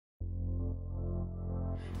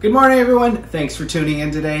Good morning, everyone. Thanks for tuning in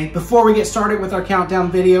today. Before we get started with our countdown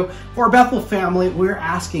video, for our Bethel family, we're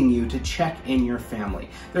asking you to check in your family.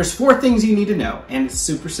 There's 4 things you need to know, and it's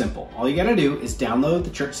super simple. All you gotta do is download the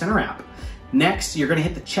Church Center app. Next, you're gonna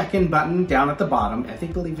hit the check-in button down at the bottom. I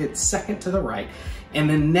believe it's second to the right. And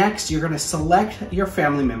then next, you're gonna select your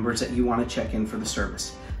family members that you wanna check in for the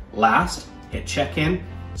service. Last, hit check-in.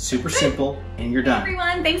 Super simple, and you're done. Hey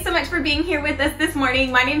everyone, thanks so much for being here with us this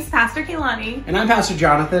morning. My name's Pastor Kaylani. And I'm Pastor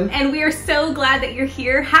Jonathan. And we are so glad that you're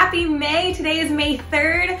here. Happy May. Today is May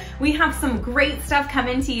 3rd. We have some great stuff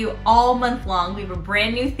coming to you all month long. We have a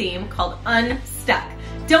brand new theme called Unstuck.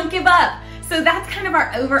 Don't give up. So that's kind of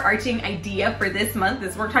our overarching idea for this month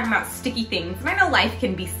is we're talking about sticky things. And I know life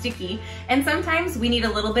can be sticky, and sometimes we need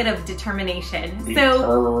a little bit of determination.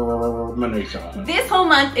 So this whole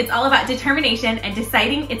month, it's all about determination and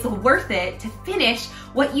deciding it's worth it to finish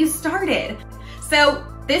what you started. So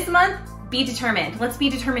this month, be determined. Let's be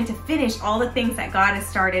determined to finish all the things that God has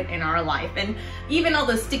started in our life, and even all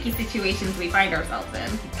those sticky situations we find ourselves in.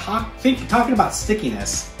 Talking about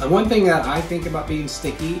stickiness, the one thing that I think about being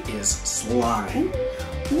sticky is slime.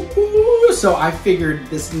 Ooh, so I figured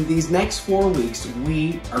these next 4 weeks,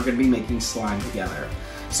 we are gonna be making slime together.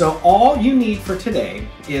 So all you need for today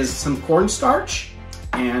is some cornstarch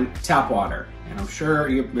and tap water. And I'm sure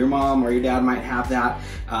your mom or your dad might have that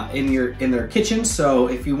in their kitchen. So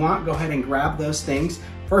if you want, go ahead and grab those things.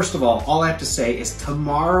 First of all I have to say is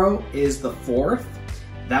tomorrow is the 4th.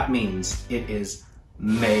 That means it is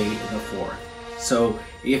May the 4th. So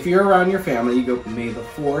if you're around your family, you go, May the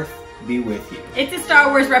 4th be with you. It's a Star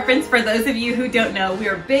Wars reference for those of you who don't know. We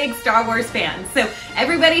are big Star Wars fans. So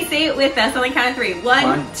everybody say it with us on the count of 3.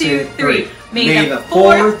 1, 2, 3. May the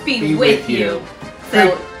 4th be with you.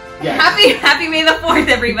 So yes. Happy May the 4th,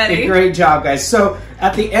 everybody. Great job, guys. So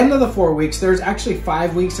at the end of the 4 weeks, there's actually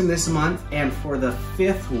 5 weeks in this month, and for the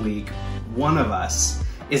 5th week, one of us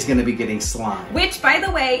is gonna be getting slime. Which, by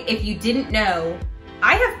the way, if you didn't know,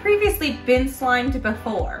 I have previously been slimed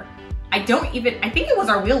before. I think it was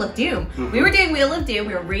our Wheel of Doom. Mm-hmm. We were doing Wheel of Doom.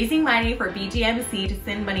 We were raising money for BGMC to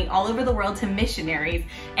send money all over the world to missionaries,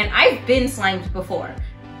 and I've been slimed before.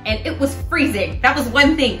 And it was freezing. That was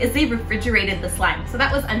one thing, is they refrigerated the slime. So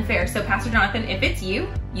that was unfair. So Pastor Jonathan, if it's you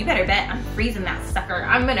better bet I'm freezing that sucker.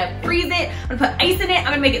 I'm gonna freeze it, I'm gonna put ice in it, I'm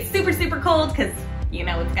gonna make it super, super cold, because you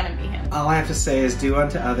know it's gonna be him. All I have to say is do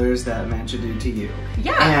unto others that man should do to you.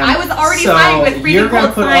 Yeah, and I was already fine with freezing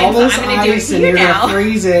cold slime, so I'm gonna do it here now. You're gonna put all this ice and you're gonna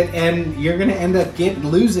freeze it, and you're gonna end up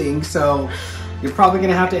losing, so you're probably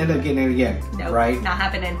gonna have to end up getting it again, nope, right? Not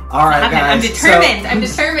happening. All right, guys. I'm determined. I'm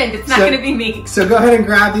determined. It's not gonna be me. So go ahead and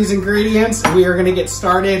grab these ingredients. We are gonna get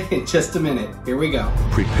started in just a minute. Here we go.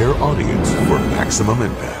 Prepare audience for maximum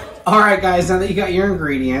impact. All right, guys. Now that you got your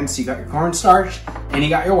ingredients, you got your cornstarch, and you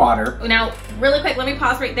got your water. Now, really quick, let me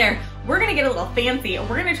pause right there. We're gonna get a little fancy, and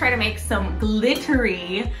we're gonna try to make some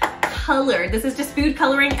glittery color. This is just food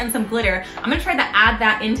coloring and some glitter. I'm gonna try to add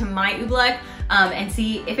that into my oobleck. And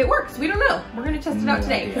see if it works. We don't know. We're gonna test it out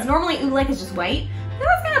today, because normally oobleck is just white.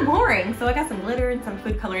 That's kind of boring. So I got some glitter and some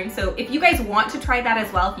food coloring. So if you guys want to try that as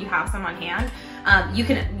well, if you have some on hand, you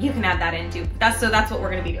can add that in too. That's what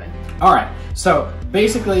we're gonna be doing. All right. So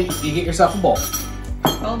basically, you get yourself a bowl.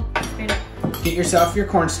 Well, get yourself your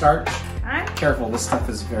cornstarch. Okay. Careful, this stuff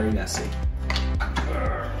is very messy.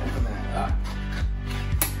 Open that up.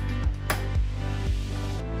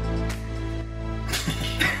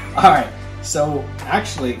 All right. So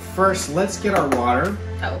actually, first let's get our water.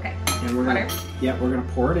 Oh, okay. And we're gonna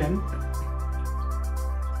pour it in.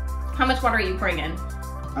 How much water are you pouring in?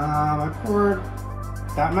 I poured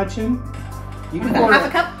that much in. You can pour half a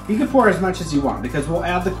cup. You can pour as much as you want, because we'll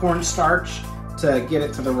add the cornstarch to get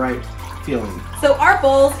it to the right feeling. So our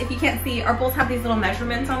bowls, if you can't see, our bowls have these little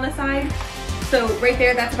measurements on the side. So right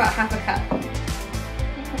there, that's about half a cup.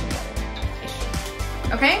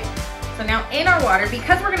 Okay. So now in our water,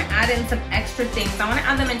 because we're gonna add in some extra things, I wanna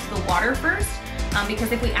add them into the water first,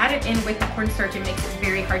 because if we add it in with the cornstarch, it makes it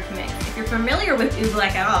very hard to mix. If you're familiar with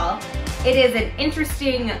oobleck at all, it is an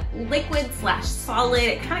interesting liquid/solid.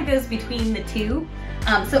 It kind of goes between the two.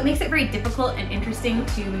 So it makes it very difficult and interesting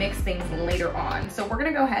to mix things later on. So we're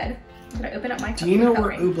gonna go ahead. I'm gonna open up my cup. Do you know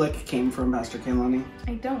where oobleck came from, Pastor Kaylani?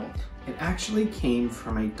 I don't. It actually came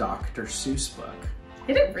from a Dr. Seuss book.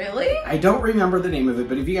 Did it really? I don't remember the name of it,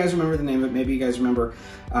 but if you guys remember the name of it, maybe you guys remember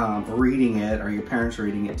reading it, or your parents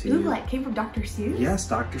reading it to you. Oobleck came from Dr. Seuss? Yes,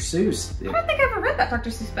 Dr. Seuss. I don't think I ever read that Dr.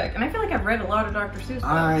 Seuss book, and I feel like I've read a lot of Dr. Seuss books.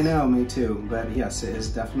 I know, me too, but yes, it is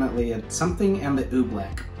definitely something and the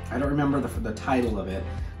oobleck. I don't remember the title of it,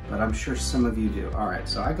 but I'm sure some of you do. All right,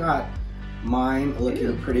 so I got mine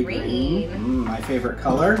looking pretty green. My favorite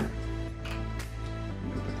color.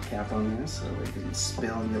 cap on this so it doesn't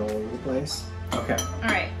spill and get all over the place. Okay. All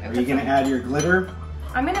right. Are you gonna add your glitter?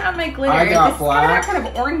 I'm gonna add my glitter. I got this black. is kind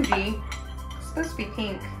of orangey. It's supposed to be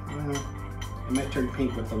pink. It might turn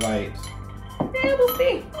pink with the light. Yeah, we'll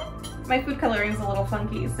see. My food coloring is a little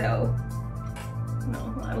funky, so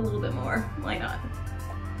I'll add a little bit more. Why not?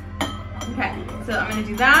 Okay, so I'm gonna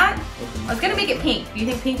do that. I was gonna make it pink. Do you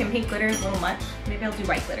think pink and pink glitter is a little much? Maybe I'll do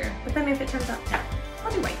white glitter. But then if it turns out, yeah,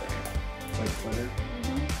 I'll do white glitter. White glitter?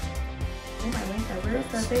 Oh my Winka, where's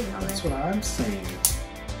the thing on That's there? what I'm saying.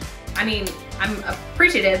 I mean, I'm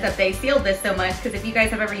appreciative that they sealed this so much, because if you guys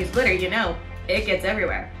have ever used glitter, you know, it gets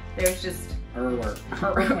everywhere. There's just...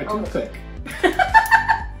 My toothpick.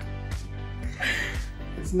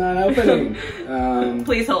 It's not opening.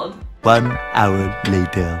 Please hold. 1 hour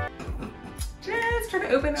later. Just trying to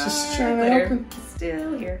open Just our trying to glitter. open.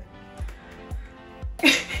 Still here.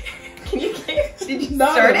 Did you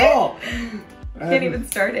Not start at it? all. Can't even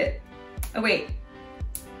start it. Oh wait.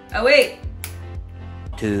 Oh wait.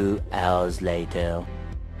 2 hours later.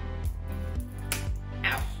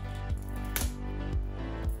 Ow.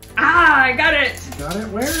 Ah, I got it. Got it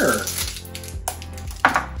where?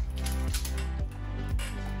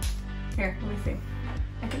 Here, let me see.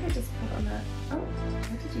 I think I just put on that. Oh,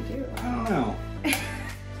 what did you do? I don't know.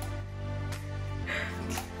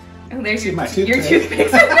 Oh, there's See your, my your toothpick.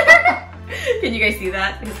 toothpicks in there. Can you guys see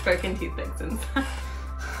that? His broken toothpicks inside.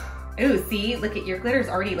 Ooh, see? Look at your glitter's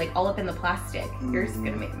already like all up in the plastic. Yours is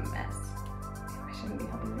gonna make a mess. I shouldn't be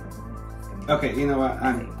helping you with this. Okay, you know what?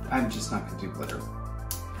 I'm just not gonna do glitter.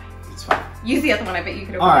 It's fine. Use the other one. I bet you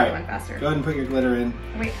could open All the right. other one faster. Go ahead and put your glitter in.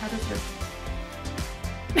 Wait, how does this?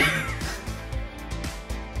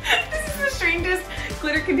 This is the strangest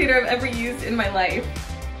glitter container I've ever used in my life.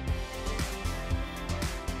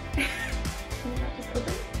 Can you not just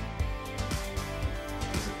open?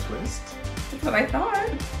 Does it twist? That's what I thought.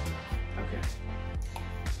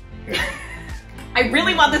 Okay. I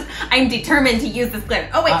really want this. I'm determined to use this glitter.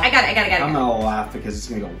 Oh wait, I got it. I'm gonna laugh because it's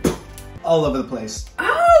gonna go all over the place.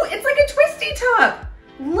 Oh, it's like a twisty top.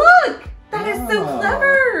 Look, that is so Oh.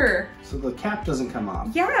 clever. So the cap doesn't come off.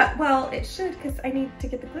 Yeah, well, it should because I need to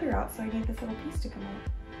get the glitter out, so I need this little piece to come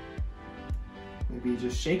out. Maybe you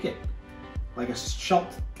just shake it like a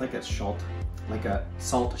salt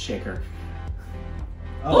shaker.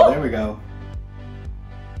 Oh, there we go.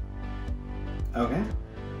 Okay.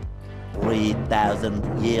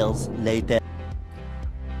 3,000 years later.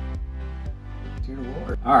 Dear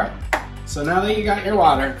Lord. All right. So now that you got your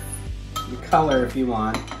water, your color if you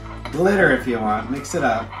want, glitter if you want, mix it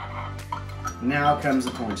up. Now comes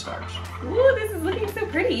the cornstarch. Ooh, this is looking so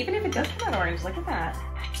pretty, even if it does come out orange. Look at that.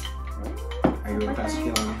 Are you ready to pass the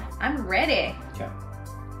kilo? I'm ready. Okay.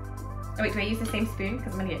 Oh wait, do I use the same spoon?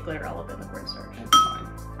 Because I'm gonna get glitter all up in the cornstarch. That's fine.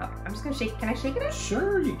 Oh, I'm just gonna shake. Can I shake it?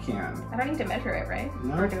 Sure you can. I don't need to measure it, right?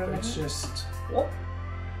 No, Or do I it's measure it? just Whoop.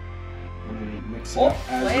 mix it up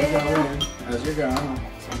as well. you're going. As you're going.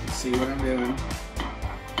 So you can see what I'm doing.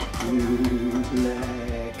 Ooh,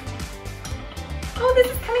 look. Oh, this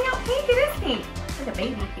is coming out pink. It is pink. Like a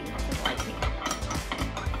baby pink. It's light pink.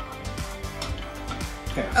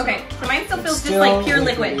 Okay, so mine still feels just like pure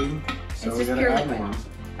liquid. So It's we just gotta pure add liquid.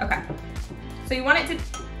 more. Okay. So you want it to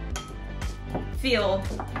feel,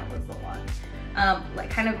 that was a lot, like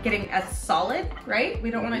kind of getting as solid, right?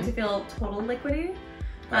 We don't want it to feel total liquidy.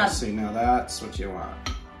 See, now that's what you want.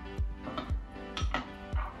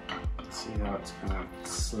 See how it's kind of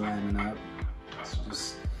slamming up. So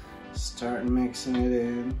just start mixing it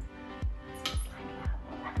in.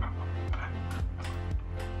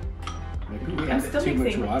 Maybe we I'm added still too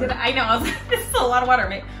mixing. much water. I know, I was like, this is a lot of water.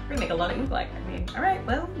 We're gonna make a lot of ink black. I mean, all right,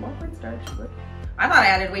 well, more cornstarch. I thought I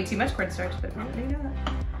added way too much cornstarch, but apparently not.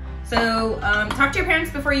 So talk to your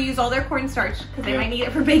parents before you use all their cornstarch, because they might need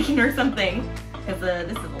it for baking or something. Because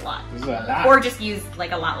this is a lot. This is a lot. Or just use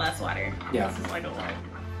like a lot less water. Yeah. This is like a lot.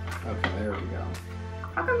 Okay, there we go.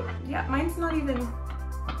 How come? Yeah, mine's not even.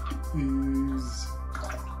 Ooze.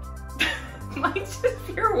 Mine's just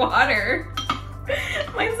pure water.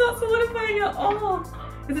 Mine's not solidifying at all.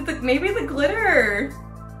 Is it maybe the glitter?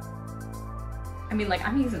 I mean, like,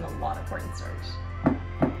 I'm using a lot of cornstarch.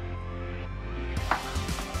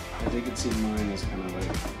 As you can see, mine is kind of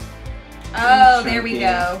like. Oh, there we chunky.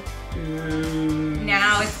 go. Ooze.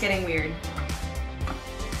 Now it's getting weird.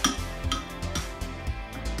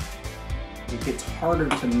 It gets harder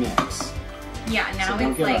to mix. Yeah, now So don't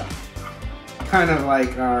it's give like. up. Kind of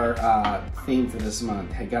like our theme for this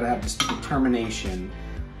month. You gotta have this determination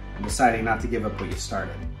and deciding not to give up what you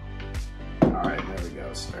started. All right, there we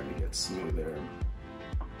go. Starting to get smoother.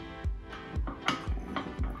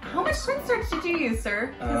 Okay, How much cornstarch did you use,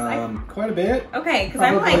 sir? Quite a bit. Okay, because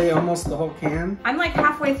Probably almost the whole can. I'm like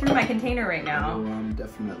halfway through my container right now. Oh, I'm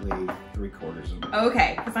definitely 3/4 of it.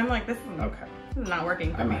 Okay, because I'm like, this is not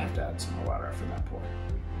working for I me. might have to add some more water after that pour.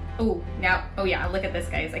 Oh, now, oh yeah, look at this,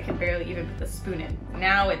 guys. I can barely even put the spoon in.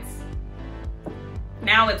 Now it's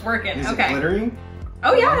working. Is okay. it glittery?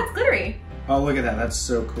 Oh yeah, it's glittery. Oh, look at that. That's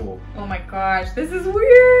so cool. Oh my gosh, this is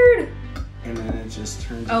weird. And then it just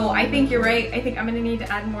turns. Oh, I think you're right. I think I'm gonna need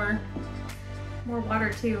to add more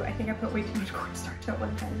water too. I think I put way too much cornstarch at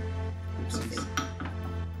one time. Oopsies.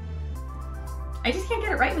 I just can't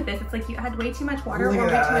get it right with this. It's like you add way too much water Look or way at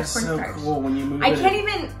too that. much That's so cornstarch. cool when you move I it. can't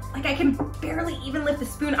even, like I can barely even lift the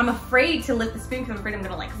spoon. I'm afraid to lift the spoon because I'm afraid I'm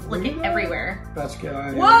gonna like flick it everywhere. That's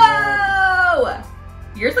good. Whoa!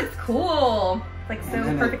 Yours looks cool. It's like so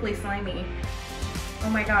then perfectly slimy. Oh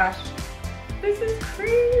my gosh. This is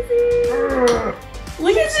crazy.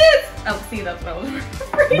 Look at this! Oh, see, that's what I was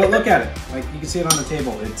afraid But of. look at it. Like you can see it on the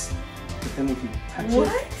table. But then if you touch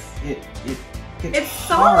What? it gets It's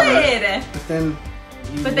hard, solid! But then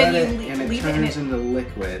you But let then it you and it leave it turns and into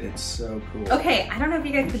liquid. It's so cool. Okay, I don't know if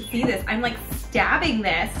you guys can see this. I'm like stabbing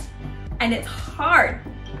this and it's hard.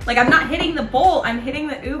 Like I'm not hitting the bowl, I'm hitting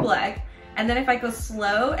the oobleck. And then if I go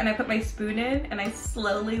slow and I put my spoon in and I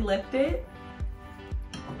slowly lift it,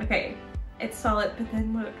 okay, it's solid, but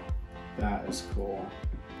then look. That is cool.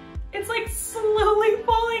 It's like slowly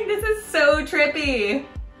falling. This is so trippy.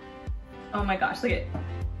 Oh my gosh, look at it.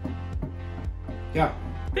 Yeah.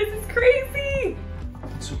 This is crazy.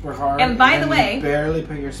 Super hard. And by the then way- you barely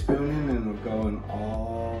put your spoon in and it'll go in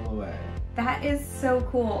all the way. That is so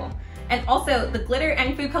cool. And also the glitter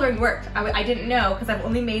and food coloring worked. I didn't know because I've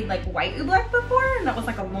only made like white oobleck before and that was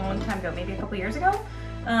like a long time ago, maybe a couple years ago.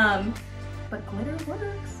 But glitter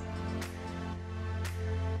works.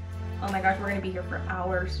 Oh my gosh, we're gonna be here for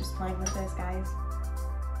hours just playing with this, guys.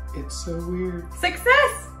 It's so weird.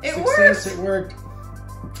 Success! It Success, worked! it worked.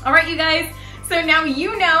 All right, you guys. So now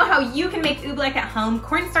you know how you can make oobleck at home,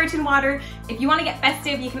 cornstarch and water. If you want to get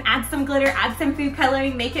festive, you can add some glitter, add some food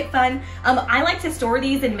coloring, make it fun. I like to store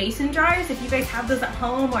these in mason jars. If you guys have those at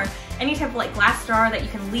home or any type of like glass jar that you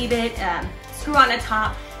can leave it, screw on the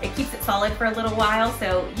top. It keeps it solid for a little while.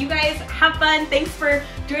 So you guys have fun. Thanks for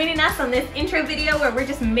joining us on this intro video where we're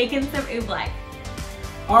just making some oobleck.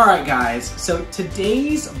 All right, guys. So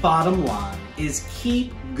today's bottom line is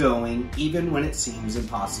keep going even when it seems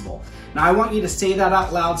impossible. Now I want you to say that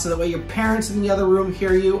out loud so that way your parents in the other room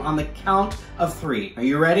hear you on the count of 3. Are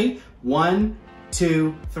you ready? 1,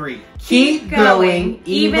 2, 3. Keep going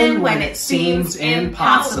even when it seems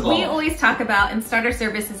impossible. We always talk about and start our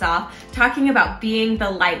services off talking about being the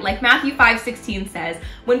light. Like Matthew 5:16 says,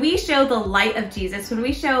 when we show the light of Jesus, when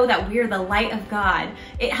we show that we're the light of God,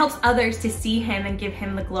 it helps others to see him and give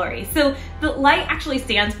him the glory. So the light actually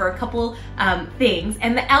stands for a couple things,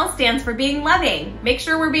 and the L stands for being loving. Make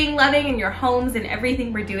sure we're being loving in your homes and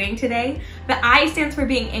everything we're doing today. The I stands for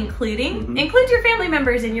being including. Include your family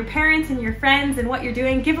members and your parents and your friends and what you're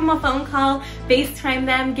doing. Give them a phone call, FaceTime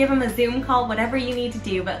them, give them a Zoom call, whatever you need to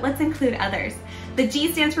do, but let's include others. The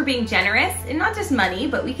G stands for being generous, and not just money,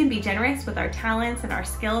 but we can be generous with our talents and our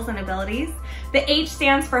skills and abilities. The H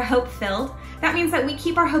stands for hope-filled. That means that we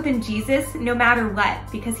keep our hope in Jesus no matter what,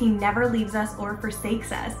 because he never leaves us or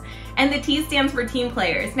forsakes us. And the T stands for team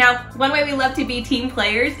players. Now, one way we love to be team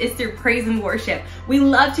players is through praise and worship. We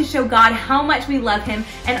love to show God how much we love him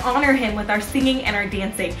and honor him with our singing and our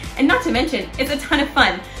dancing. And not to mention, it's a ton of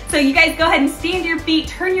fun. So you guys go ahead and stand to your feet,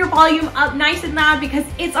 turn your volume up nice and loud because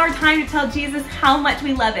it's our time to tell Jesus how much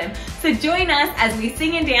we love him. So join us as we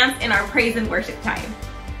sing and dance in our praise and worship time.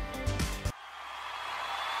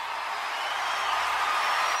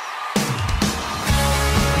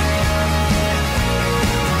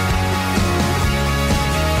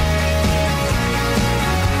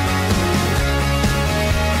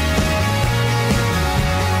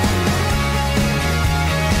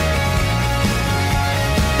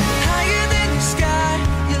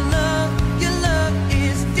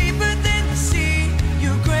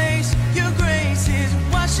 Your grace is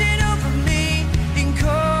washing over me in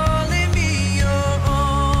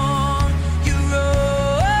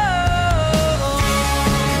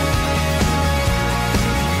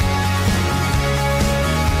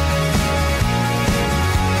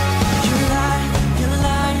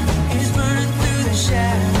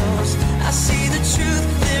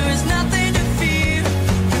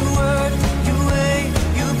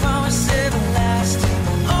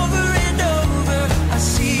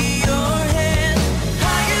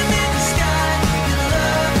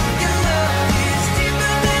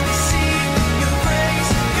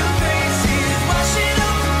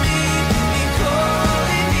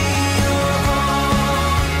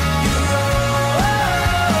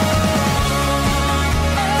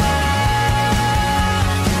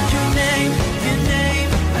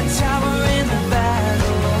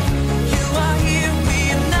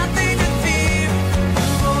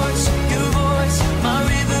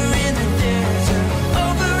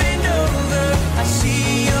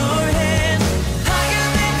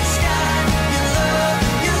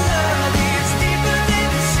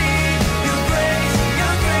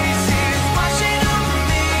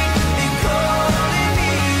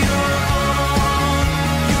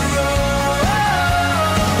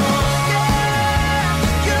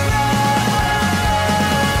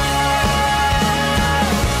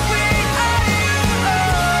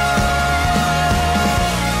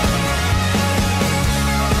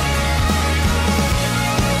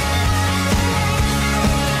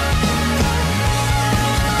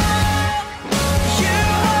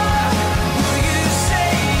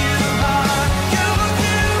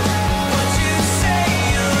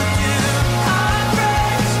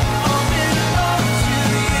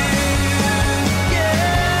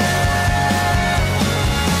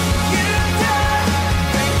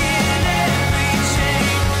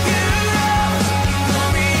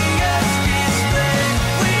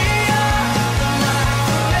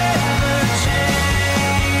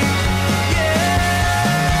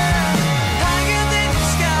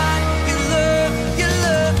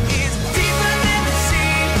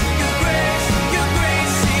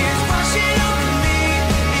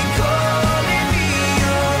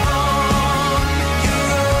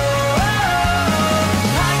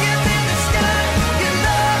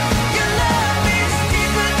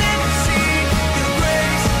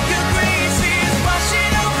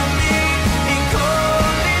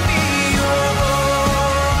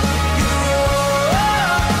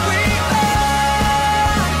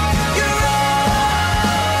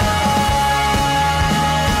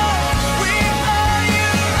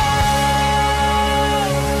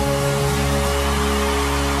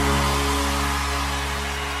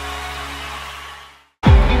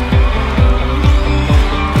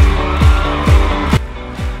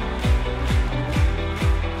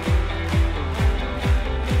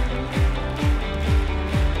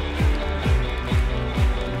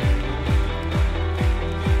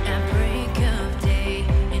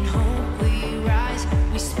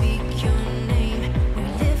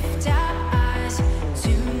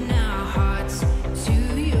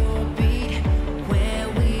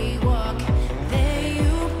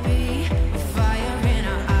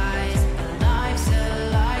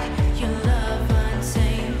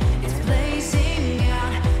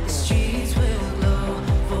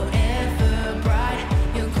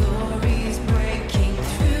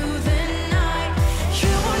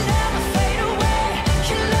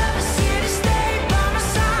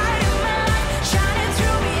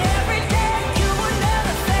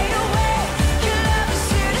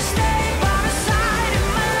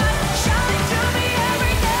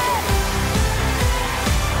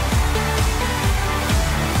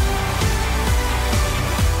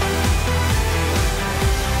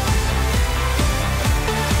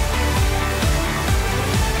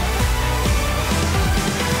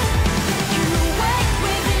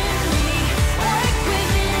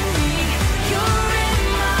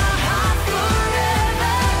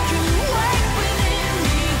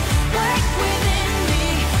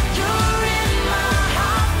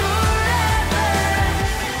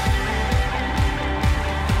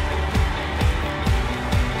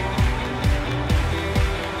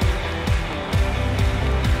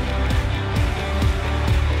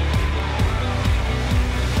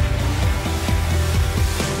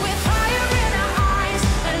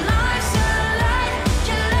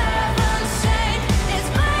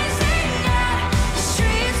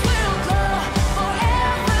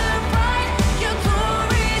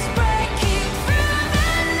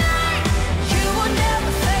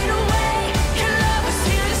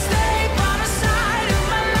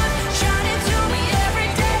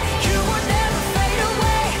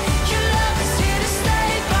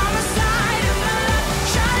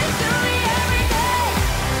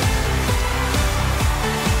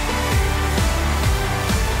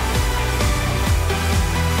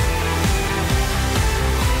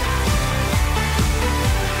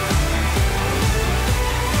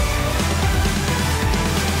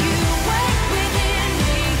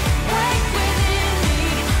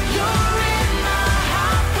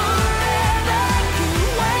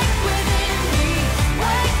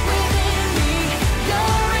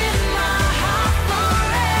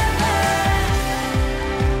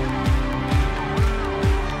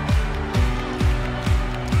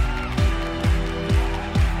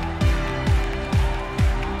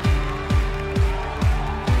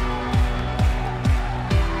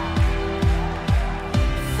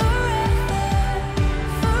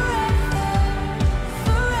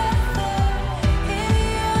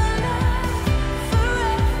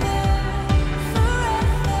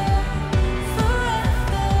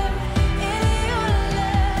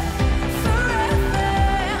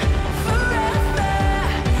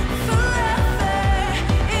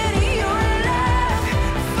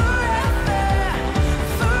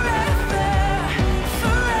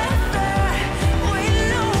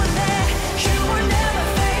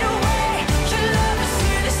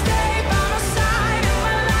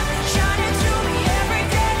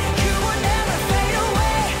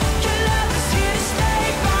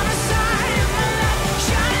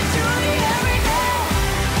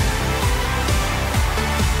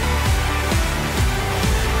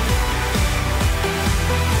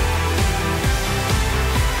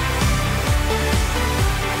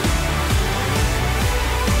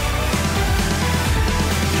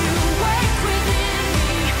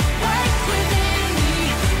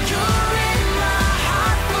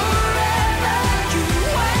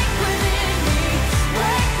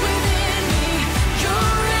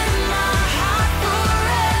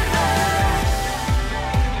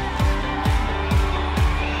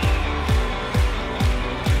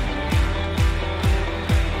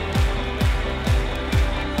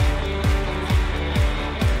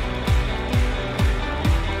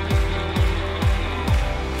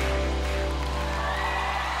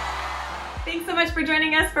for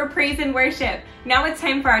joining us for praise and worship. Now it's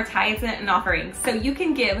time for our tithes and offerings. So you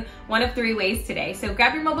can give one of 3 ways today. So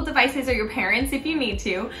grab your mobile devices or your parents if you need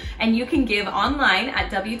to, and you can give online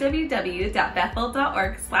at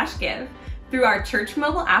www.bethel.org/give. Through our church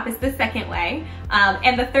mobile app is the second way.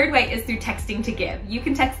 And the third way is through texting to give. You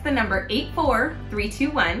can text the number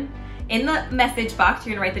 84321. In the message box,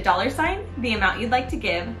 you're gonna write the $, the amount you'd like to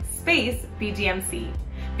give, space BGMC.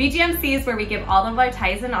 BGMC is where we give all of our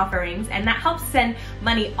tithes and offerings, and that helps send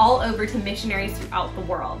money all over to missionaries throughout the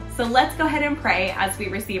world. So let's go ahead and pray as we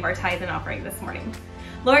receive our tithes and offering this morning.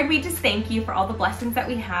 Lord, we just thank you for all the blessings that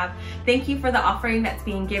we have. Thank you for the offering that's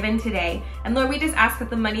being given today. And Lord, we just ask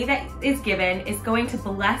that the money that is given is going to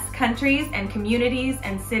bless countries and communities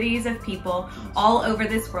and cities of people all over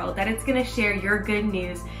this world, that it's gonna share your good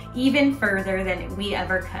news even further than we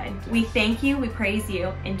ever could. We thank you, we praise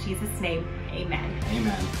you, in Jesus' name, amen.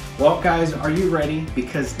 Amen. Well, guys, are you ready?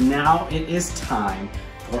 Because now it is time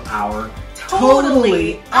for our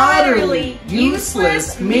totally, utterly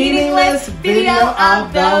useless, meaningless video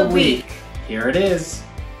of the week. Here it is.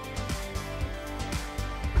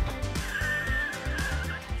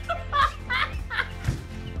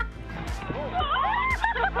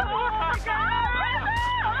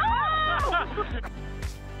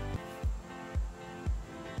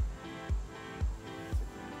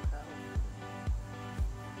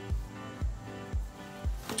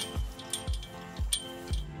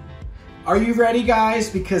 Are you ready, guys?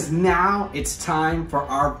 Because now it's time for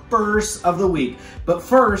our verse of the week. But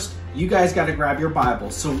first, you guys got to grab your Bible.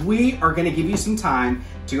 So we are going to give you some time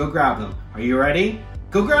to go grab them. Are you ready?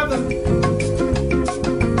 Go grab them.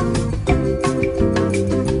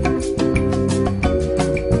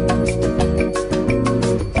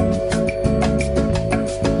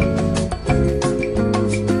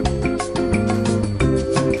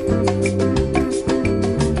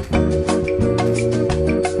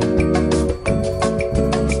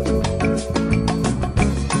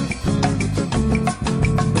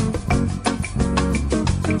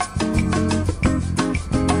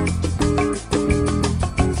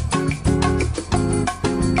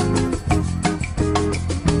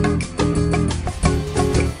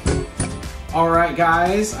 Alright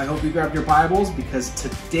guys, I hope you grabbed your Bibles because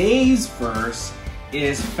today's verse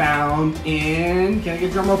is found in, can I get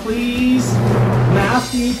a drum roll please?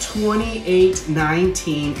 Matthew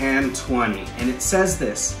 28:19 and 20. And it says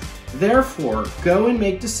this, "Therefore, go and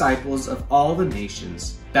make disciples of all the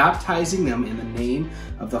nations, baptizing them in the name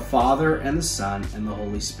of the Father and the Son and the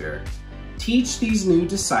Holy Spirit. Teach these new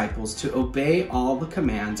disciples to obey all the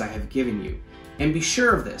commands I have given you. And be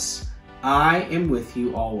sure of this, I am with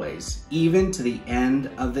you always, even to the end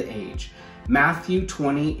of the age." Matthew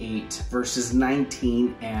 28 verses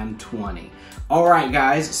 19 and 20. All right,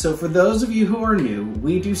 guys, so for those of you who are new,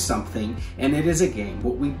 we do something, and it is a game.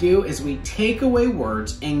 What we do is we take away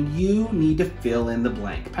words, and you need to fill in the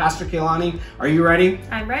blank. Pastor Kehlani, are you ready?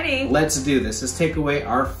 I'm ready. Let's do this. Let's take away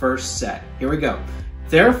our first set. Here we go.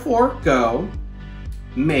 Therefore, go,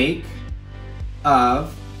 make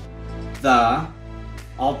of the,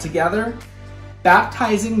 all together,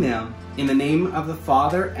 baptizing them in the name of the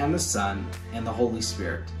Father and the Son and the Holy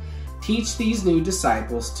Spirit. Teach these new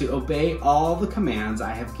disciples to obey all the commands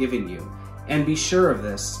I have given you. And be sure of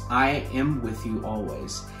this, I am with you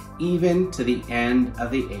always, even to the end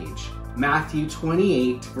of the age. Matthew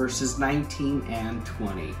 28 verses 19 and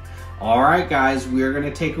 20. All right, guys, we are going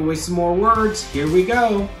to take away some more words. Here we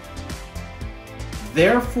go.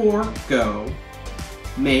 Therefore, go,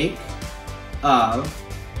 make of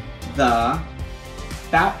the,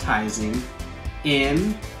 baptizing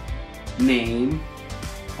in, name,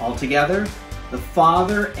 altogether, the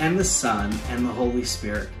Father and the Son and the Holy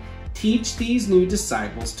Spirit. Teach these new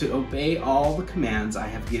disciples to obey all the commands I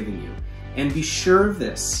have given you. And be sure of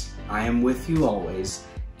this, I am with you always,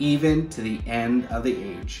 even to the end of the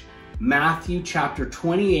age. Matthew chapter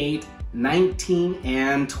 28, 19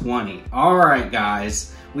 and 20. All right,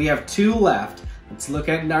 guys, we have 2 left. Let's look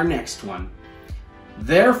at our next one.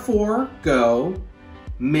 Therefore, go,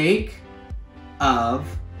 make of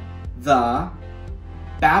the,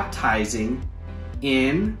 baptizing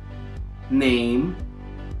in, name,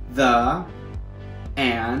 the,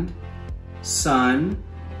 and, Son,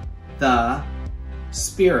 the,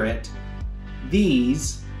 Spirit,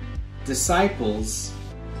 these disciples,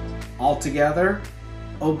 altogether,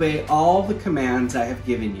 obey all the commands I have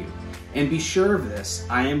given you. And be sure of this,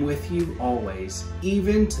 I am with you always,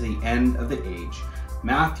 even to the end of the age.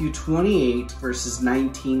 Matthew 28 verses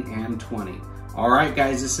 19 and 20. All right,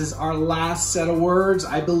 guys, this is our last set of words.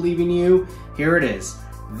 I believe in you. Here it is.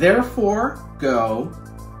 Therefore, go,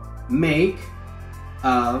 make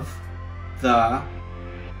of the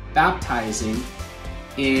baptizing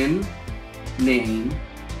in name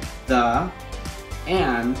the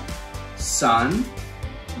and Son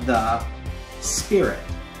the Spirit.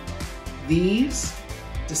 These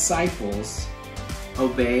disciples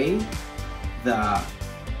obey the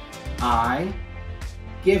I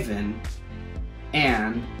given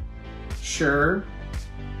and sure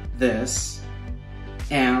this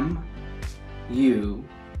am you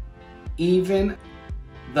even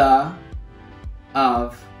the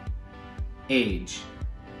of age.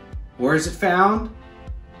 Where is it found?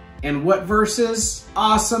 And what verses?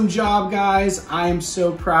 Awesome job, guys. I am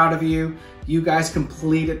so proud of you. You guys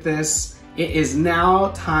completed this. It is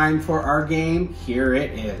now time for our game. Here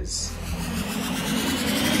it is.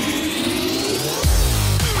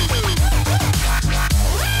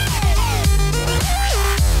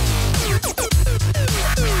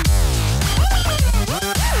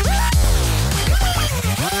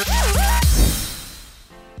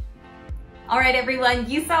 All right, everyone,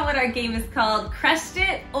 you saw what our game is called, Crushed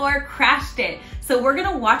It or Crashed It. So we're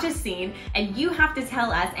gonna watch a scene and you have to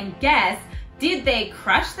tell us and guess, did they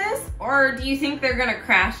crush this or do you think they're gonna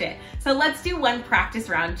crash it? So let's do one practice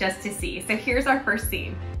round just to see. So here's our first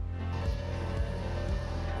scene.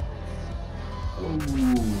 Ooh.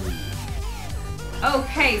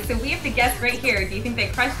 Okay, so we have to guess right here. Do you think they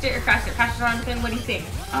crushed it or crashed it? Pastor Jonathan, what do you think?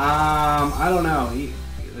 I don't know.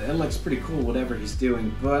 It looks pretty cool, whatever he's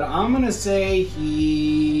doing, but I'm gonna say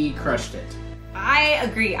he crushed it. I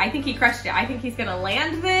agree. I think he crushed it. I think he's gonna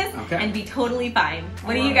land this and be totally fine.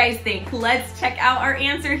 What do you guys think? Let's check out our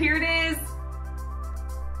answer. Here it is.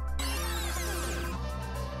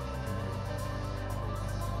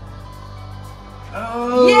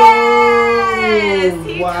 Oh! Yes!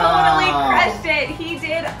 He wow. totally crushed it. He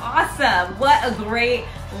did awesome. What a great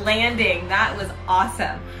landing. That was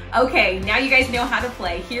awesome. Okay, now you guys know how to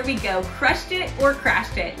play. Here we go. Crushed it or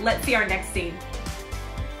crashed it. Let's see our next scene.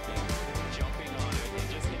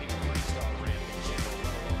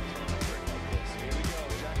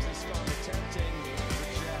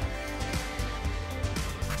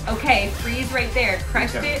 Okay, freeze right there.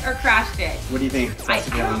 Crushed it or crashed it? What do you think? I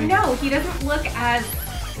don't know. He doesn't look as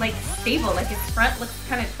like stable. Like his front looks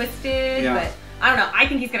kind of twisted, but I don't know. I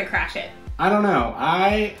think he's gonna crash it. I don't know.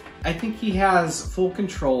 I think he has full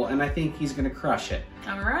control, and I think he's gonna crush it.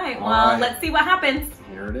 All right. Well, let's see what happens.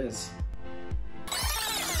 Here it is.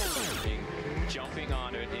 Jumping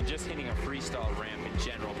on it and just hitting a freestyle ramp in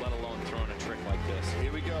general, let alone throwing a trick like this.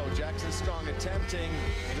 Here we go. Jackson Strong attempting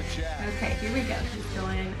the jab. Okay, here we go. He's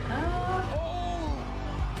going up.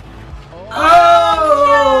 Oh! No!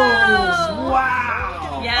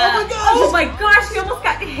 Wow! Yeah. Oh my gosh! Oh my gosh! He almost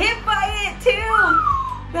got hit by it too.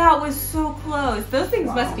 That was so close. Those things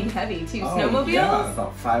must be heavy too. Snowmobiles? Yeah,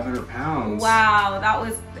 about 500 pounds. Wow, that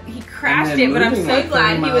was, he crashed it, but I'm so like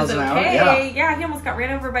glad he was okay. Yeah, he almost got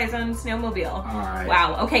ran over by his own snowmobile. All right.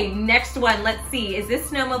 Wow, okay, next one. Let's see. Is this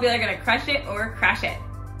snowmobile gonna crush it or crash it?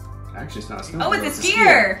 Actually, it's not a snowmobile. Oh, it's a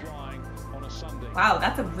skier. Wow,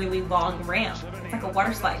 that's a really long ramp. It's like a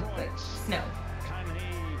water slide, but snow.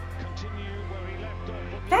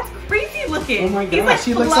 That's crazy looking. Oh my gosh, He's like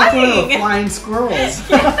he looks like one of the flying. flying squirrels.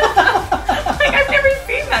 Like, I've never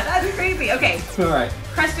seen that. That's crazy. Okay. All right.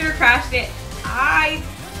 Crushed it or crashed it? I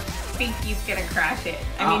think he's gonna crash it.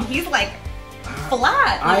 I mean, he's like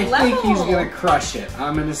flat. I level. think he's gonna crush it.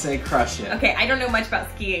 I'm gonna say crush it. Okay, I don't know much about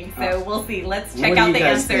skiing, so we'll see. Let's check what out do you the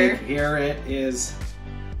guys answer. Think? Here it is.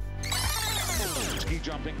 Ski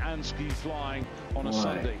jumping and ski flying on a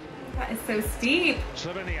Sunday. That is so steep.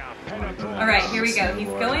 All All right, here we go. He's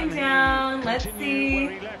going down. Let's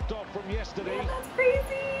see. That's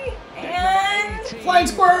crazy. And Flying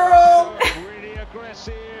squirrel!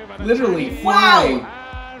 Literally flying.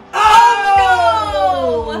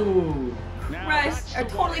 Oh no! Crushed, or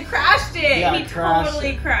totally crashed it. Yeah, he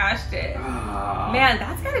totally crashed it. Oh. Man,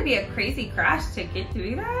 that's gotta be a crazy crash to get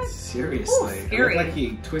through that. Seriously. Ooh, scary. It looked like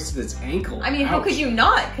he twisted his ankle. I mean, how could you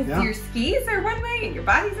not? Because your skis are one way and your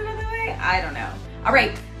body's another way? I don't know. All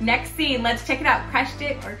right, next scene. Let's check it out. Crushed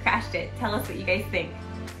it or crashed it? Tell us what you guys think.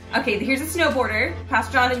 Okay, here's a snowboarder.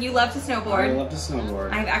 Pastor Jonathan, you love to snowboard. I love to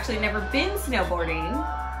snowboard. I've actually never been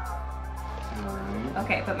snowboarding.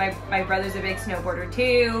 Okay, but my brother's a big snowboarder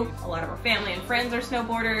too. A lot of our family and friends are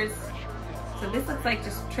snowboarders. So this looks like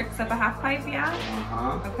just tricks up a half pipe, yeah?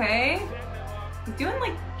 Uh-huh. Okay. He's doing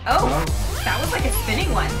like, that was like a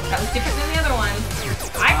spinning one. That was different than the other one.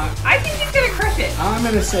 I think he's gonna crush it. I'm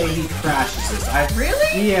gonna say he crashes this.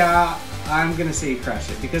 Really? Yeah. I'm gonna say he crashed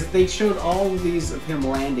it because they showed all of these of him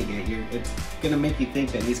landing it. It's gonna make you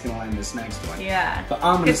think that he's gonna land this next one. Yeah. But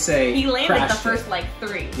I'm gonna say he landed the crashed first it. like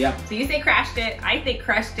 3. Yep. So you say crashed it. I think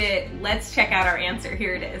crushed it. Let's check out our answer.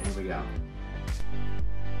 Here it is. Here we go.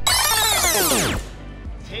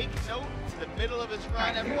 Take note to the middle of his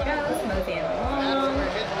run. Here it Everyone, goes. Moseying that's along. where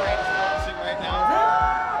his brain is focusing right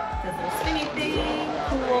now. Does a little spinny thing.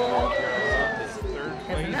 Cool.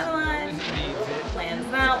 Has another one.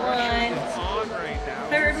 Lands that one.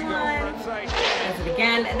 Third one. Does it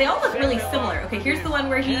again. They all look really similar. Okay, here's the one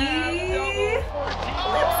where he flips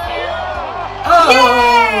down. Oh!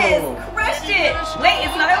 Yes! Crushed it! Wait,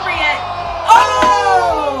 it's not over yet.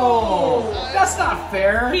 Oh! That's not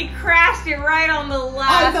fair. He crashed it right on the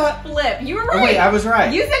last flip. You were right. Oh, wait, I was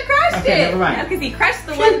right. You said crashed Okay, it. never mind. Because he crashed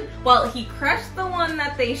the one. Well, he crashed the one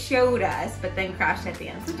that they showed us, but then crashed at the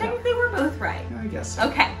end. So technically, we're both right. I guess so.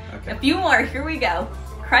 Okay. A few more. Here we go.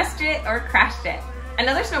 Crushed it or crashed it.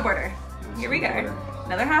 Another snowboarder. Here we go.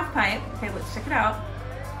 Another half pipe. Okay, let's check it out.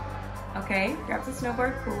 Okay, grabs a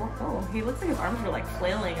snowboard. Cool. Oh, he looks like his arms were like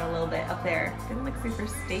flailing a little bit up there. Didn't look super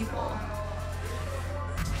stable.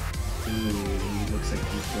 Ooh, he looks like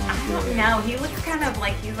he's going I good. don't know. He looks kind of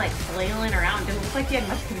like he's like flailing around. Doesn't look like he had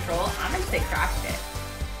much control. I'm gonna say crashed it.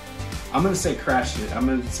 I'm gonna say crashed it. I'm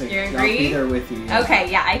gonna say You I'll agree? be there with you. Yeah.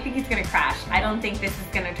 Okay, yeah, I think he's gonna crash. I don't think this is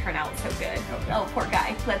gonna turn out so good. Okay. Oh, poor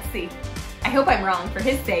guy. Let's see. I hope I'm wrong for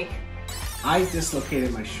his sake. I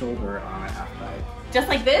dislocated my shoulder on a half pipe. Just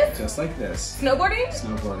like this? Just like this. Snowboarding?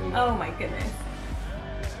 Snowboarding. Oh my goodness.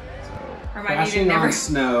 So, Remind me to crashing never- on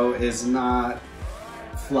snow is not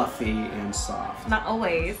fluffy and soft. Not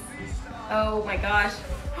always. Oh my gosh.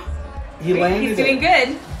 He landed He's doing it.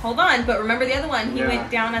 good. Hold on, but remember the other one. He Yeah. went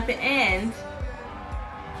down at the end.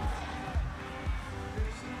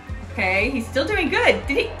 Okay, he's still doing good.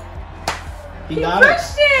 Did he? He He got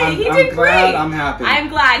crushed it. I'm, He I'm did glad. great. I'm happy. I'm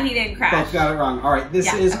glad he didn't crash. Both got it wrong. All right, this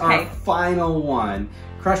Yeah, is our okay. final one.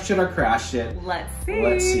 Crushed it or crashed it. Let's see.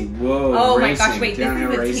 Let's see. Whoa. Oh racing, my gosh! Wait, this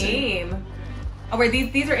downhill is a racing. team. Oh, wait,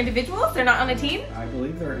 these are individuals. They're not on a team. I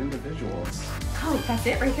believe they're individuals. Oh, that's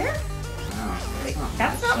it right there. Wow,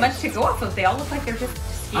 That's not much to go off of. They all look like they're just.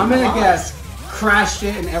 I'm gonna along. guess crashed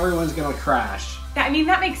it and everyone's gonna crash. I mean,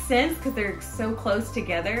 that makes sense because they're so close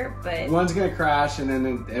together, but One's gonna crash and then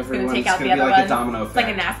it's gonna everyone's take out gonna the be other like one. a domino It's like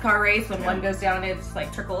a effect. NASCAR race when Yeah. one goes down, it just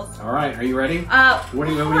like trickles. All right, are you ready? What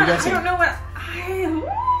are you hold on, guessing? I don't know what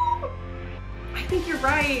I think you're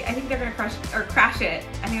right. I think they're gonna crash or crash it.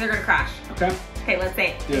 I think they're gonna crash. Okay. Okay, let's say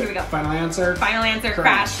it. Do Here it. we go. Final answer. Final answer,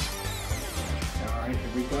 Crash. crash. All right, here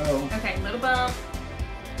we go. Okay, little bump,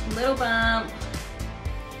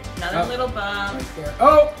 another Oh, little bump. Right there.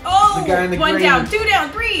 Oh! Oh, The guy in the one green down, 2 down,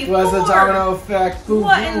 3, was 4. the domino effect. Boom,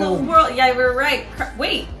 What in the boom. world? Yeah, we're right.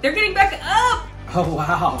 Wait, they're getting back up. Oh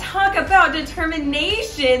wow. Talk about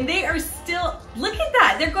determination. They are still, look at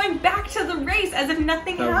that. They're going back to the race as if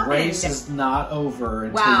nothing The happened. race is not over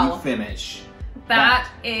until Wow. you finish. That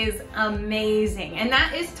is amazing. And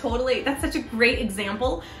that is totally, that's such a great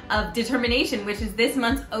example of determination, which is this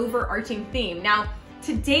month's overarching theme. Now,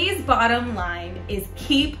 today's bottom line is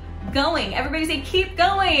keep going. Everybody say keep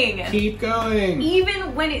going. Keep going.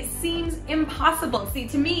 Even when it seems impossible. See,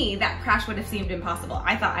 to me, that crash would have seemed impossible.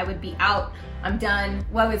 I thought I would be out, I'm done,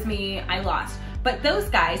 woe is me, I lost. But those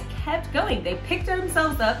guys kept going. They picked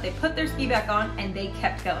themselves up, they put their ski back on, and they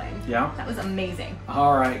kept going. Yeah. That was amazing.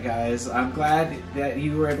 All right, guys. I'm glad that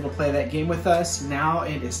you were able to play that game with us. Now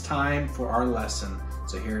it is time for our lesson.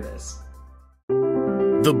 So here it is.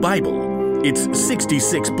 The Bible. It's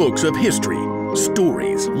 66 books of history,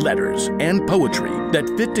 stories, letters, and poetry that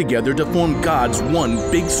fit together to form God's one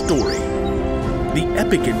big story. The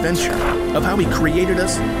epic adventure of how He created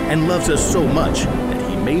us and loves us so much that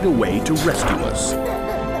He made a way to rescue us.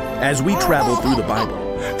 As we travel through the Bible,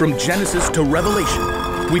 from Genesis to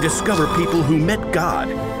Revelation, we discover people who met God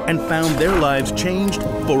and found their lives changed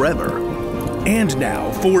forever. And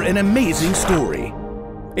now for an amazing story,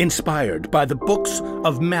 inspired by the books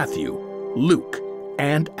of Matthew, Luke,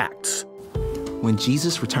 and Acts. When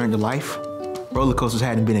Jesus returned to life, roller coasters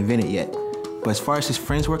hadn't been invented yet. But as far as his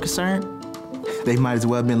friends were concerned, they might as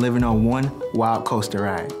well have been living on one wild coaster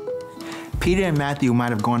ride. Peter and Matthew might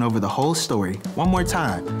have gone over the whole story one more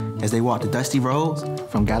time as they walked the dusty roads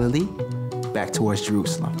from Galilee back towards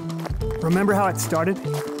Jerusalem. Remember how it started?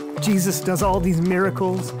 Jesus does all these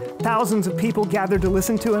miracles, thousands of people gather to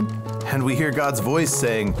listen to him, And we hear God's voice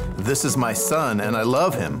saying, "This is my son, and I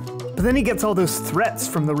love him." but then he gets all those threats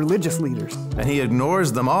from the religious leaders. And he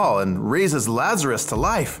ignores them all and raises Lazarus to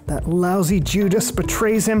life. That lousy Judas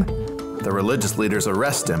betrays him, The religious leaders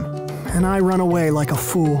arrest him, and I run away like a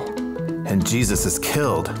fool. and Jesus is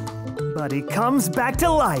killed. But he comes back to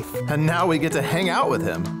life. And now we get to hang out with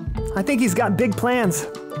him. I think he's got big plans.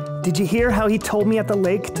 Did you hear how he told me at the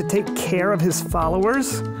lake to take care of his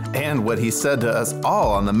followers? And what he said to us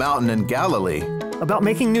all on the mountain in Galilee. About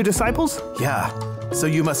making new disciples? Yeah. So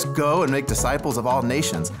you must go and make disciples of all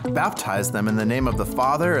nations. Baptize them in the name of the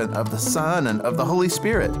Father, and of the Son, and of the Holy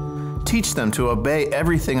Spirit. Teach them to obey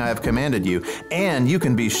everything I have commanded you, and you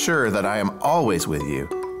can be sure that I am always with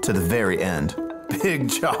you to the very end. Big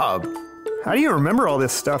job. How do you remember all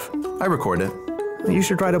this stuff? I record it. You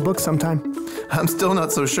should write a book sometime. I'm still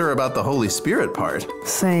not so sure about the Holy Spirit part.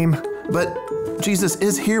 Same. But Jesus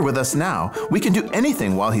is here with us now. We can do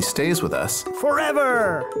anything while he stays with us.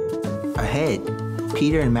 Forever! Ahead,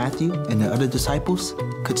 Peter and Matthew and the other disciples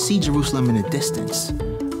could see Jerusalem in the distance,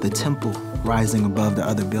 the temple rising above the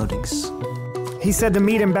other buildings. He said to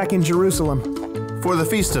meet him back in Jerusalem. For the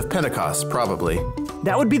Feast of Pentecost, probably.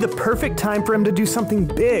 That would be the perfect time for him to do something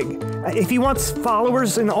big. If he wants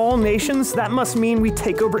followers in all nations, that must mean we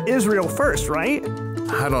take over Israel first, right?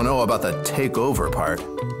 I don't know about the takeover part.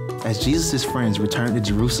 As Jesus' friends returned to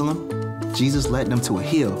Jerusalem, Jesus led them to a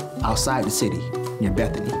hill outside the city, near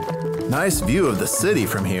Bethany. Nice view of the city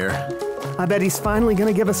from here. I bet he's finally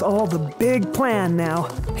gonna give us all the big plan now.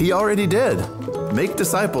 He already did. Make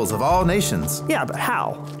disciples of all nations. Yeah, but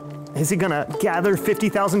how? Is he gonna gather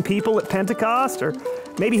 50,000 people at Pentecost? Or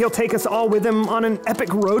maybe he'll take us all with him on an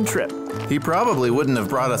epic road trip? He probably wouldn't have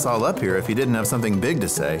brought us all up here if he didn't have something big to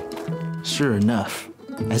say. Sure enough,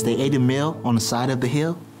 as they ate a meal on the side of the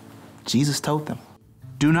hill, Jesus told them,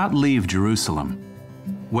 "Do not leave Jerusalem.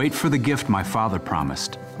 Wait for the gift my Father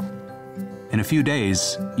promised. In a few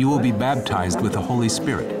days, you will be baptized with the Holy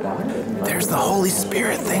Spirit." There's the Holy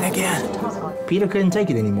Spirit thing again. Peter couldn't take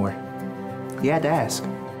it anymore. He had to ask,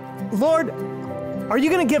 Lord, are you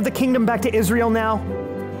gonna give the kingdom back to Israel now?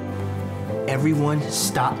 Everyone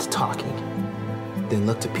stopped talking, then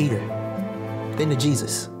looked to Peter, then to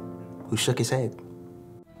Jesus, who shook his head.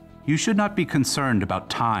 You should not be concerned about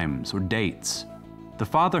times or dates. The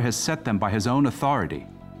Father has set them by his own authority.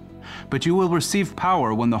 But you will receive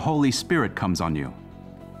power when the Holy Spirit comes on you.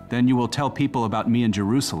 Then you will tell people about me in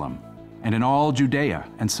Jerusalem and in all Judea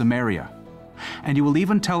and Samaria. And you will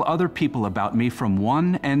even tell other people about me from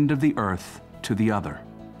one end of the earth to the other.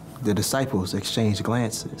 The disciples exchanged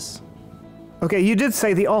glances. Okay, you did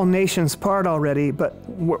say the all nations part already, but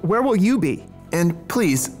where will you be? And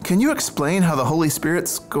please, can you explain how the Holy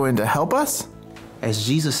Spirit's going to help us? As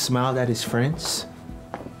Jesus smiled at his friends,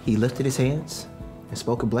 he lifted his hands and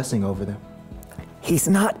spoke a blessing over them. He's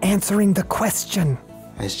not answering the question.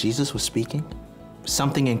 As Jesus was speaking,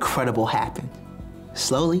 something incredible happened.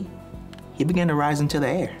 Slowly, he began to rise into the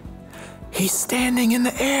air. He's standing in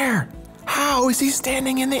the air. How is he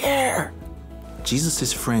standing in the air?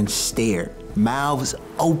 Jesus' friends stared, mouths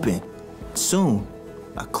open. Soon,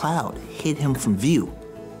 a cloud hid him from view,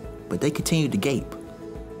 but they continued to gape.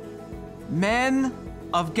 Men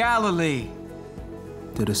of Galilee.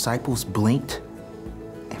 The disciples blinked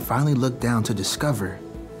and finally looked down to discover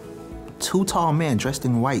two tall men dressed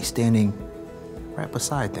in white standing right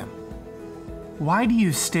beside them. Why do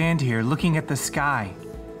you stand here looking at the sky?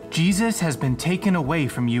 Jesus has been taken away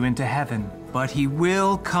from you into heaven, but he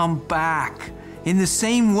will come back in the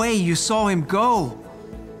same way you saw him go.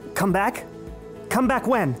 Come back? Come back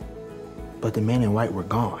when? But the men in white were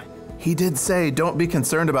gone. He did say, don't be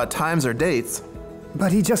concerned about times or dates.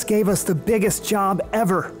 But he just gave us the biggest job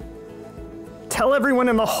ever. Tell everyone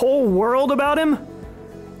in the whole world about him?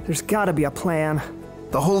 There's gotta be a plan.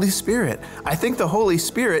 The Holy Spirit. I think the Holy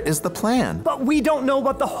Spirit is the plan. But we don't know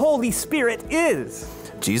what the Holy Spirit is.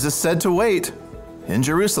 Jesus said to wait in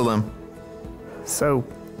Jerusalem. So,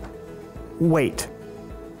 wait.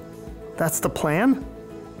 That's the plan?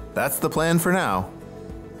 That's the plan for now.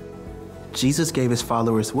 Jesus gave his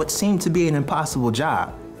followers what seemed to be an impossible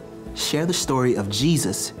job. Share the story of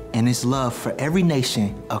Jesus and his love for every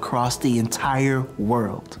nation across the entire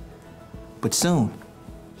world. But soon,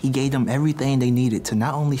 he gave them everything they needed to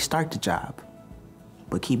not only start the job,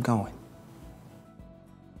 but keep going.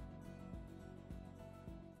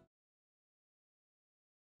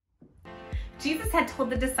 Jesus had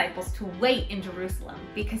told the disciples to wait in Jerusalem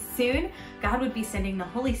because soon God would be sending the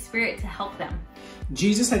Holy Spirit to help them.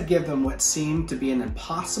 Jesus had given them what seemed to be an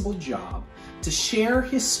impossible job to share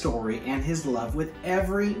his story and his love with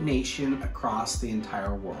every nation across the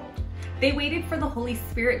entire world. They waited for the Holy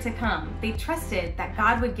Spirit to come. They trusted that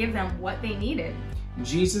God would give them what they needed.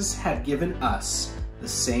 Jesus had given us the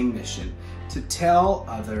same mission, to tell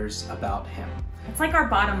others about him. It's like our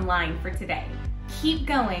bottom line for today. Keep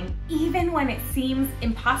going even when it seems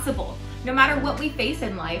impossible. No matter what we face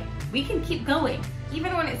in life, we can keep going.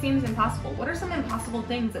 even when it seems impossible, what are some impossible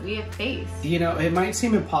things that we have faced? You know, it might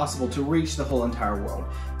seem impossible to reach the whole entire world,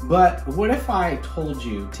 but what if I told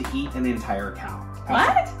you to eat an entire cow?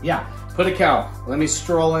 What? Yeah, put a cow. Let me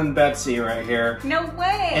stroll in Betsy right here. No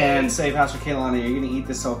way. And say, Pastor Kaylani, are you gonna eat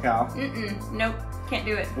this whole cow? Nope, can't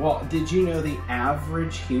do it. Well, did you know the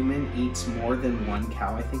average human eats more than one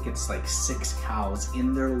cow? I think it's like 6 cows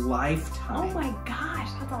in their lifetime. Oh my gosh,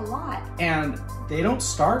 that's a lot. And they don't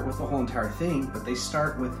start with the whole entire thing, but they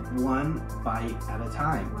start with one bite at a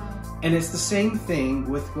time. Wow. And it's the same thing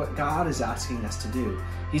with what God is asking us to do.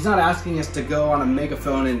 He's not asking us to go on a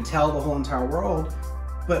megaphone and tell the whole entire world,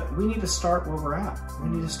 but we need to start where we're at. We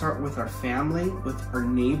need to start with our family, with our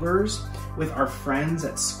neighbors, with our friends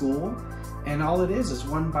at school. And all it is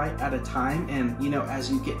one bite at a time. And you know, as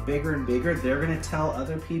you get bigger and bigger, they're gonna tell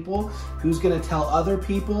other people, who's gonna tell other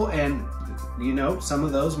people, and you know, some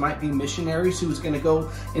of those might be missionaries who's gonna go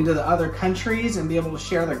into the other countries and be able to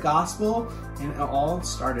share the gospel, and it all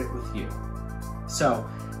started with you. So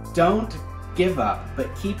don't give up,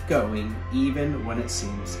 but keep going even when it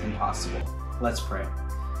seems impossible. Let's pray.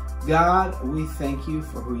 God, we thank you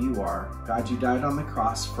for who you are. God, you died on the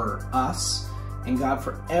cross for us, and God,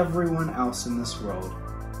 for everyone else in this world.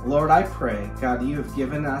 Lord, I pray, God, you have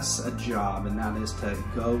given us a job, and that is to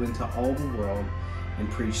go into all the world and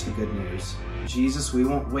preach the good news. Jesus, we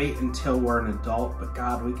won't wait until we're an adult, but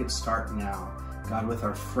God, we could start now, God, with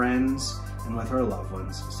our friends and with our loved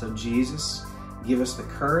ones. So Jesus, give us the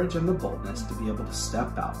courage and the boldness to be able to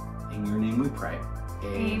step out. In your name we pray.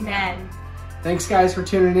 Amen. Thanks, guys, for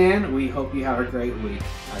tuning in. We hope you have a great week.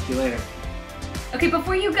 Talk to you later. Okay,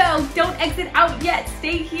 before you go, don't exit out yet.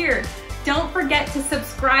 Stay here. Don't forget to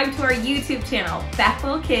subscribe to our YouTube channel,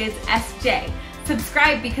 Bethel Kids SJ.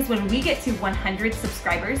 Subscribe because when we get to 100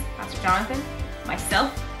 subscribers, Pastor Jonathan,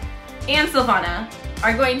 myself, and Silvana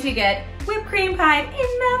are going to get whipped cream pie in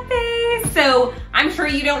the face. So I'm sure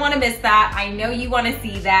you don't want to miss that. I know you want to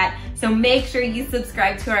see that. So make sure you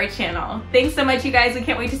subscribe to our channel. Thanks so much, you guys. We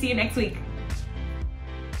can't wait to see you next week.